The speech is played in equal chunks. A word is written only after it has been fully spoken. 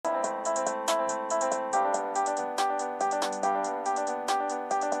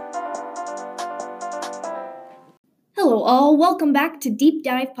Hello all, welcome back to Deep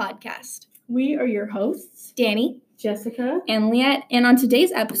Dive Podcast. We are your hosts, Danny, Jessica, and Liette, and on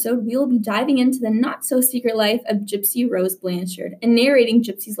today's episode, we will be diving into the not-so-secret life of Gypsy Rose Blanchard and narrating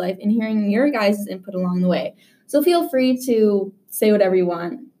Gypsy's life and hearing your guys' input along the way. So feel free to say whatever you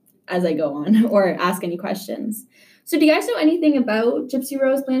want as I go on or ask any questions. So do you guys know anything about Gypsy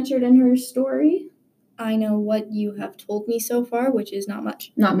Rose Blanchard and her story? I know what you have told me so far, which is not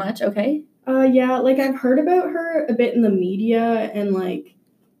much. Not much, okay. I've heard about her a bit in the media and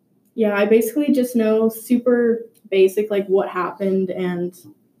I basically just know super basic, what happened and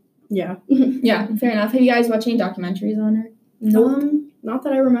yeah. Yeah, fair enough. Have you guys watched any documentaries on her? Nope. Not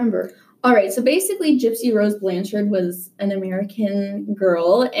that I remember. All right, so basically Gypsy Rose Blanchard was an American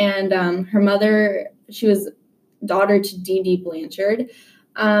girl and her mother, she was daughter to Dee Dee Blanchard.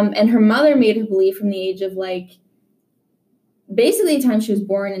 And her mother made her believe from the age of basically the time she was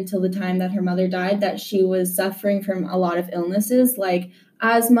born until the time that her mother died that she was suffering from a lot of illnesses like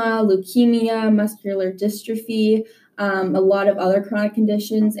asthma, leukemia, muscular dystrophy, a lot of other chronic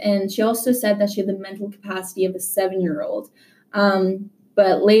conditions. And she also said that she had the mental capacity of a 7-year-old.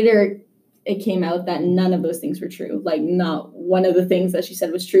 But later it came out that none of those things were true. Not one of the things that she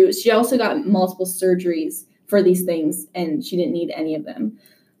said was true. She also got multiple surgeries for these things and she didn't need any of them.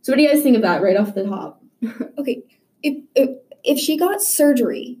 So what do you guys think of that right off the top? Okay, if she got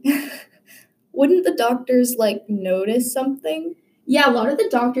surgery, wouldn't the doctors notice something? Yeah, a lot of the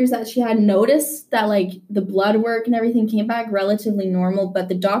doctors that she had noticed that the blood work and everything came back relatively normal, but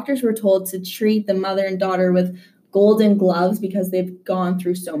the doctors were told to treat the mother and daughter with golden gloves because they've gone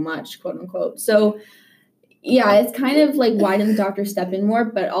through so much, quote unquote. So yeah, it's kind of why didn't the doctor step in more?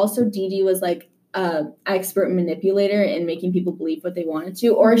 But also Dee Dee was expert manipulator in making people believe what they wanted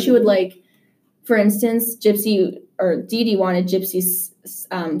to, or she would for instance, Dee Dee wanted Gypsy's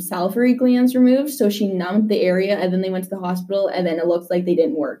salivary glands removed, so she numbed the area and then they went to the hospital and then it looked like they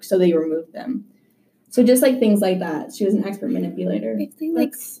didn't work, so they removed them. So just things like that. She was an expert manipulator.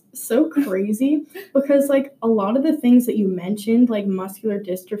 That's so crazy because a lot of the things that you mentioned, muscular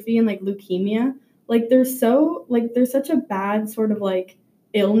dystrophy and leukemia, they're such a bad sort of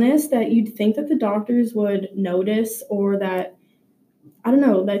illness that you'd think that the doctors would notice or that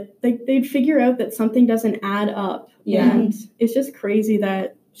that they'd figure out that something doesn't add up. Yeah. And it's just crazy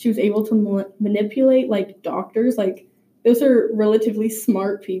that she was able to manipulate doctors. Those are relatively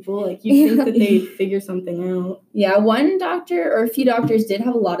smart people. You'd think that they'd figure something out. Yeah, one doctor or a few doctors did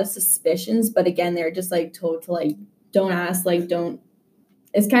have a lot of suspicions, but again, they're just told to don't ask, don't.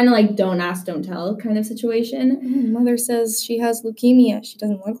 It's kind of don't ask, don't tell kind of situation. Mother says she has leukemia. She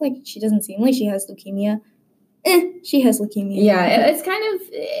doesn't seem like she has leukemia. She has leukemia. Yeah, it's kind of,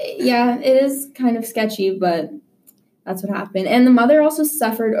 it is kind of sketchy, but that's what happened. And the mother also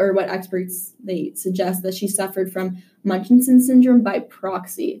suffered, or what experts, they suggest that she suffered from Munchausen syndrome by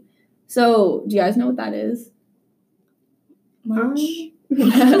proxy. So, do you guys know what that is?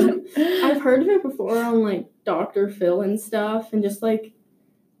 I've heard of it before on Dr. Phil and stuff, and just I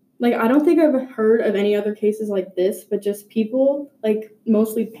don't think I've heard of any other cases like this, but just people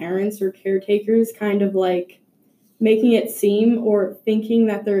mostly parents or caretakers kind of making it seem or thinking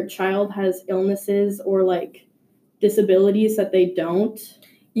that their child has illnesses or disabilities that they don't.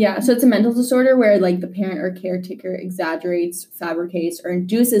 Yeah, so it's a mental disorder where the parent or caretaker exaggerates, fabricates, or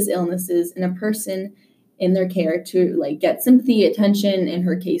induces illnesses in a person in their care to get sympathy, attention, in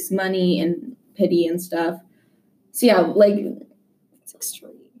her case, money and pity and stuff. So yeah, it's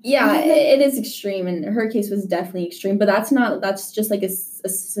extreme. Yeah, it is extreme, and her case was definitely extreme. But that's just a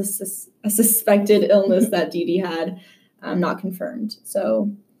suspected illness that Dee Dee had, not confirmed.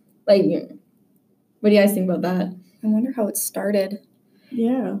 So, what do you guys think about that? I wonder how it started.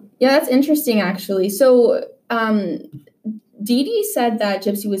 Yeah, that's interesting actually. So, Dee Dee said that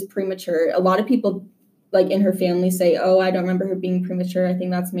Gypsy was premature. A lot of people, in her family, say, "Oh, I don't remember her being premature. I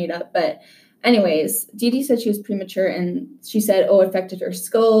think that's made up." But anyways, Dee Dee said she was premature, and she said, it affected her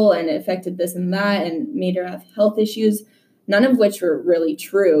skull, and it affected this and that, and made her have health issues, none of which were really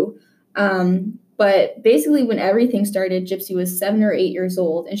true. But basically, when everything started, Gypsy was 7 or 8 years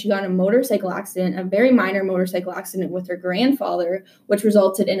old, and she got in a motorcycle accident, a very minor motorcycle accident with her grandfather, which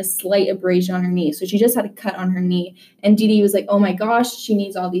resulted in a slight abrasion on her knee. So she just had a cut on her knee, and Dee Dee was like, oh my gosh, she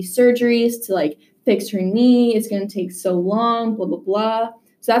needs all these surgeries to fix her knee. It's going to take so long, blah, blah, blah.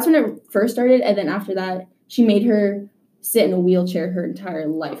 So that's when it first started, and then after that, she made her sit in a wheelchair her entire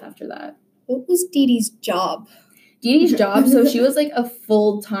life after that. What was Dee Dee's job? Dee Dee's job, so she was a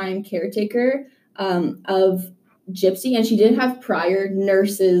full-time caretaker of Gypsy, and she did have prior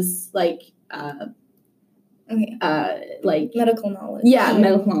nurses, Okay. like Medical knowledge.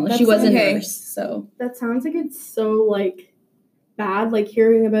 medical knowledge. She That's was a okay. nurse, so That sounds like it's so, like, bad, like,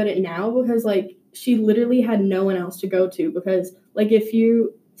 hearing about it now, because, like, she literally had no one else to go to, because, like,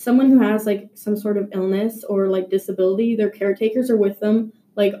 someone who has, like, some sort of illness or, like, disability, their caretakers are with them,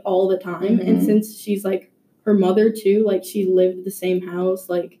 like, all the time, and since she's, like, her mother, too, like, she lived the same house,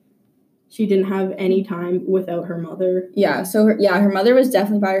 like, she didn't have any time without her mother. Yeah, so her mother was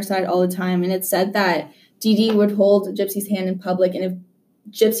definitely by her side all the time, and it said that Dee Dee would hold Gypsy's hand in public, and if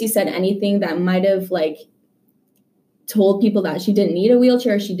Gypsy said anything that might have, like, told people that she didn't need a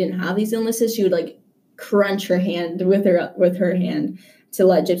wheelchair, she didn't have these illnesses, she would, like, crunch her hand with her hand to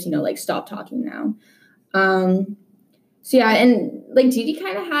let Gypsy know, like, stop talking now. So yeah, and, like, Dee Dee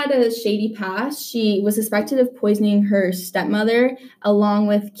kind of had a shady past. She was suspected of poisoning her stepmother, along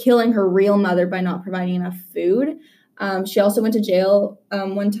with killing her real mother by not providing enough food. She also went to jail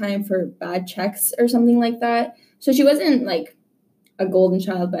one time for bad checks or something like that. So she wasn't, like, a golden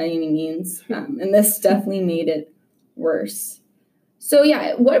child by any means, and this definitely made it worse. So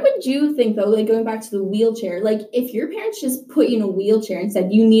yeah, what would you think, though, like, going back to the wheelchair, like, if your parents just put you in a wheelchair and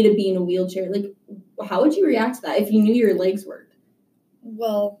said you need to be in a wheelchair, like, how would you react to that if you knew your legs worked?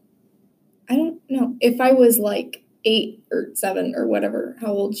 Well, I don't know. If I was like 8 or 7 or whatever, how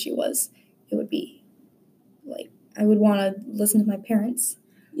old she was, it would be like I would want to listen to my parents.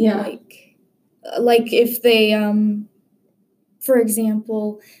 Yeah. Like if they, for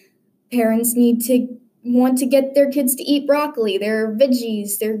example, parents want to get their kids to eat broccoli, their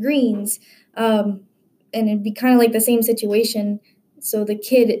veggies, their greens, and it'd be kind of like the same situation. So the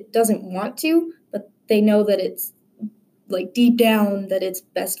kid doesn't want to, but they know that it's like deep down that it's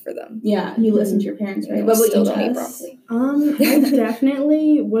best for them. Yeah, you listen to your parents, right? But What still would you don't eat Jess? broccoli. I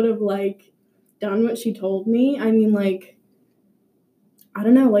definitely would have, like, done what she told me. I mean, like, I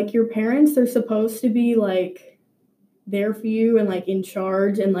don't know, like, your parents, they're supposed to be, like, there for you and, like, in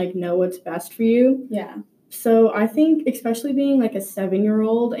charge and, like, know what's best for you. Yeah. So I think, especially being, like, a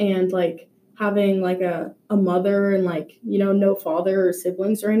 7-year-old and, like, having, like, a mother and, like, you know, no father or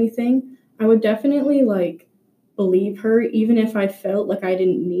siblings or anything, I would definitely, like, believe her. Even if I felt like I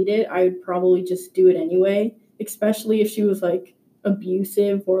didn't need it, I would probably just do it anyway, especially if she was, like,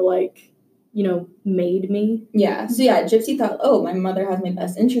 abusive or, like, you know, made me. Yeah. So yeah, Gypsy thought, oh, my mother has my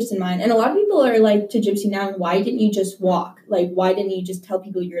best interest in mind. And a lot of people are like to Gypsy now, why didn't you just walk? Like, why didn't you just tell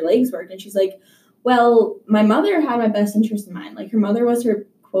people your legs worked? And she's like, well, my mother had my best interest in mind. Like, her mother was her,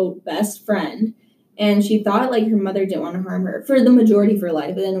 quote, best friend. And she thought, like, her mother didn't want to harm her for the majority of her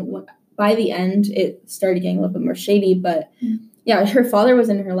life. And then by the end, it started getting a little bit more shady. But yeah, her father was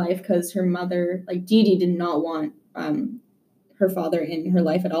in her life because her mother, like, Dee Dee, did not want her father in her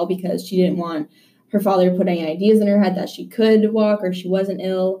life at all because she didn't want her father putting ideas in her head that she could walk or she wasn't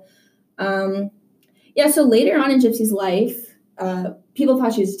ill. So later on in Gypsy's life, people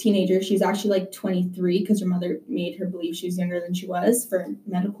thought she was a teenager. She was actually like 23 because her mother made her believe she was younger than she was for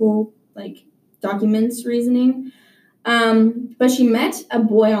medical, like, documents reasoning. But she met a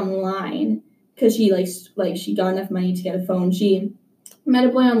boy online because she she got enough money to get a phone. She met a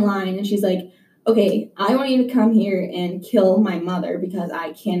boy online and she's like, okay, I want you to come here and kill my mother because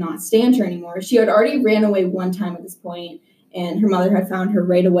I cannot stand her anymore. She had already ran away one time at this point, and her mother had found her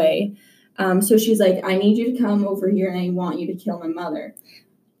right away. So she's like, I need you to come over here, and I want you to kill my mother.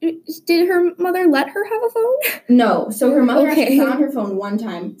 Did her mother let her have a phone? No. So her mother actually found her phone one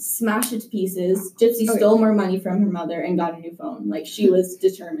time, smashed it to pieces. Gypsy stole more money from her mother and got a new phone. Like, she was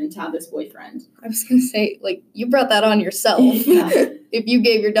determined to have this boyfriend. I was going to say, like, you brought that on yourself. Yeah. If you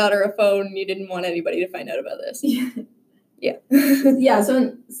gave your daughter a phone, you didn't want anybody to find out about this. Yeah. Yeah, so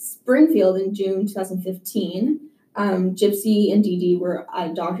in Springfield in June 2015, Gypsy and Dee Dee were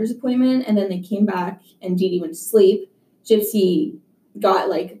at a doctor's appointment, and then they came back, and Dee Dee went to sleep. Gypsy got,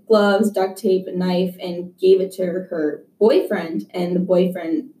 like, gloves, duct tape, a knife, and gave it to her boyfriend, and the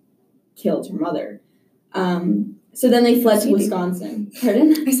boyfriend killed her mother. So then they fled to Wisconsin.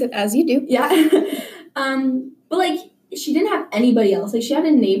 Pardon? I said, as you do. Yeah. But, like, she didn't have anybody else. Like, she had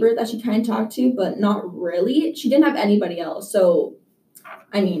a neighbor that she kind of talked to, but not really. She didn't have anybody else. So,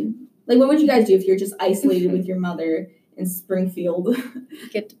 I mean, like, what would you guys do if you're just isolated with your mother in Springfield?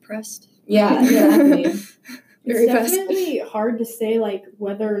 Get depressed. Yeah, exactly. It's definitely hard to say, like,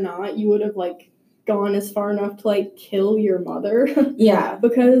 whether or not you would have, like, gone as far enough to, like, kill your mother. Yeah.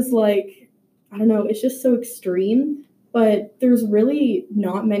 Because, like, I don't know, it's just so extreme. But there's really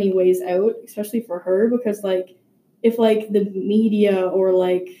not many ways out, especially for her, because, like, if, like, the media or,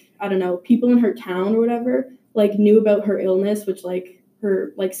 like, I don't know, people in her town or whatever, like, knew about her illness, which, like,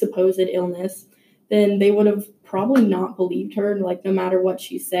 her, like, supposed illness, then they would have probably not believed her, like, no matter what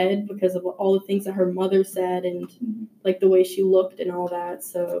she said, because of all the things that her mother said and, like, the way she looked and all that.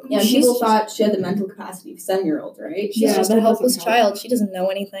 So, Yeah, people thought she had the mental capacity of a 7-year-old, right? She's just that a helpless doesn't help. child. She doesn't know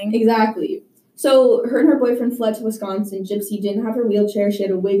anything. Exactly. So her and her boyfriend fled to Wisconsin. Gypsy didn't have her wheelchair. She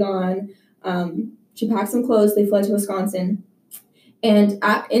had a wig on. She packed some clothes. They fled to Wisconsin. And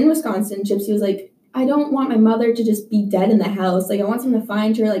in Wisconsin, Gypsy was like, I don't want my mother to just be dead in the house. Like, I want someone to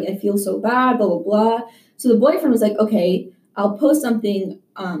find her. Like, I feel so bad, blah, blah, blah. So the boyfriend was like, okay, I'll post something.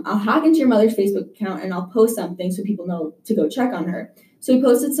 I'll hack into your mother's Facebook account and I'll post something so people know to go check on her. So he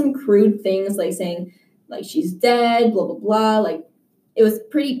posted some crude things like saying, like, she's dead, blah, blah, blah. Like, it was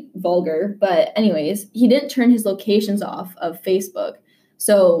pretty vulgar. But anyways, he didn't turn his locations off of Facebook.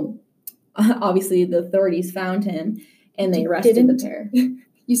 So obviously the authorities found him and they arrested the pair.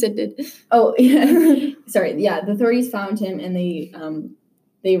 You said did. Oh, yeah. Sorry. Yeah, the authorities found him and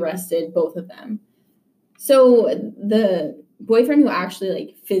they arrested both of them. So the boyfriend who actually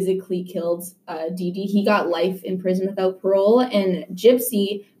like physically killed Dee Dee, he got life in prison without parole, and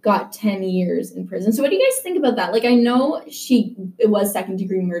Gypsy got 10 years in prison. So what do you guys think about that? Like, I know it was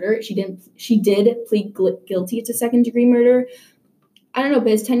second-degree murder. She did plead guilty to second-degree murder. I don't know,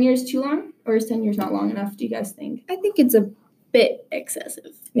 but is 10 years too long, or is 10 years not long enough? Do you guys think? I think it's a bit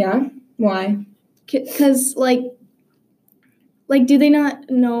excessive. Yeah. Why? Because like, do they not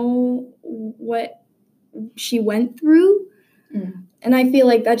know what she went through? And I feel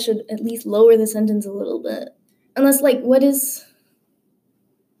like that should at least lower the sentence a little bit. Unless, like, what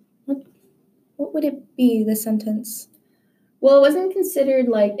would it be, the sentence? Well, it wasn't considered,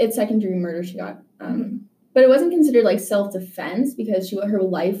 like, it's second-degree murder she got. But it wasn't considered, like, self-defense because her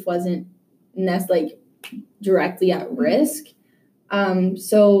life wasn't directly at risk.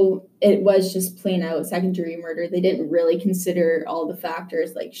 So it was just plain out second-degree murder. They didn't really consider all the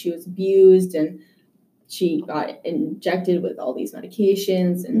factors, like she was abused and she got injected with all these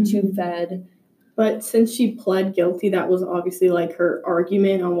medications and tube fed. But since she pled guilty, that was obviously like her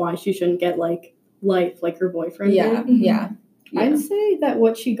argument on why she shouldn't get like life like her boyfriend did. Yeah. I'd say that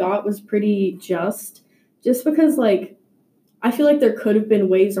what she got was pretty just because like I feel like there could have been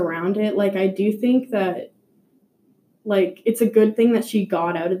ways around it. Like I do think that like it's a good thing that she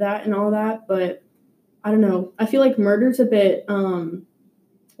got out of that and all that, but I don't know. I feel like murder's a bit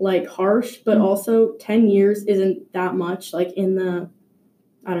like harsh, but also 10 years isn't that much, like in the,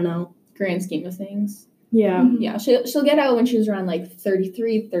 I don't know, grand scheme of things. Yeah. Yeah, she'll get out when she was around like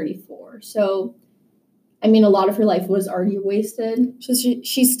 33, 34. So, I mean, a lot of her life was already wasted. So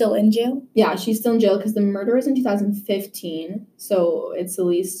she's still in jail? Yeah, she's still in jail because the murder was in 2015. So it's at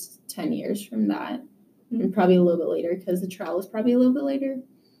least 10 years from that. And probably a little bit later because the trial was probably a little bit later.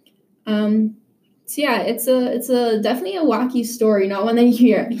 So yeah, it's a definitely a wacky story, not one that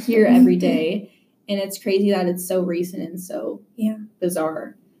you hear every day, and it's crazy that it's so recent and so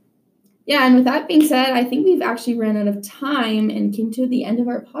bizarre. Yeah, and with that being said, I think we've actually ran out of time and came to the end of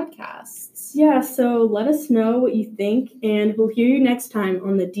our podcasts. Yeah, so let us know what you think, and we'll hear you next time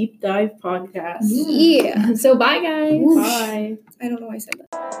on the Deep Dive podcast. Yeah. So bye, guys. Bye. I don't know why I said that.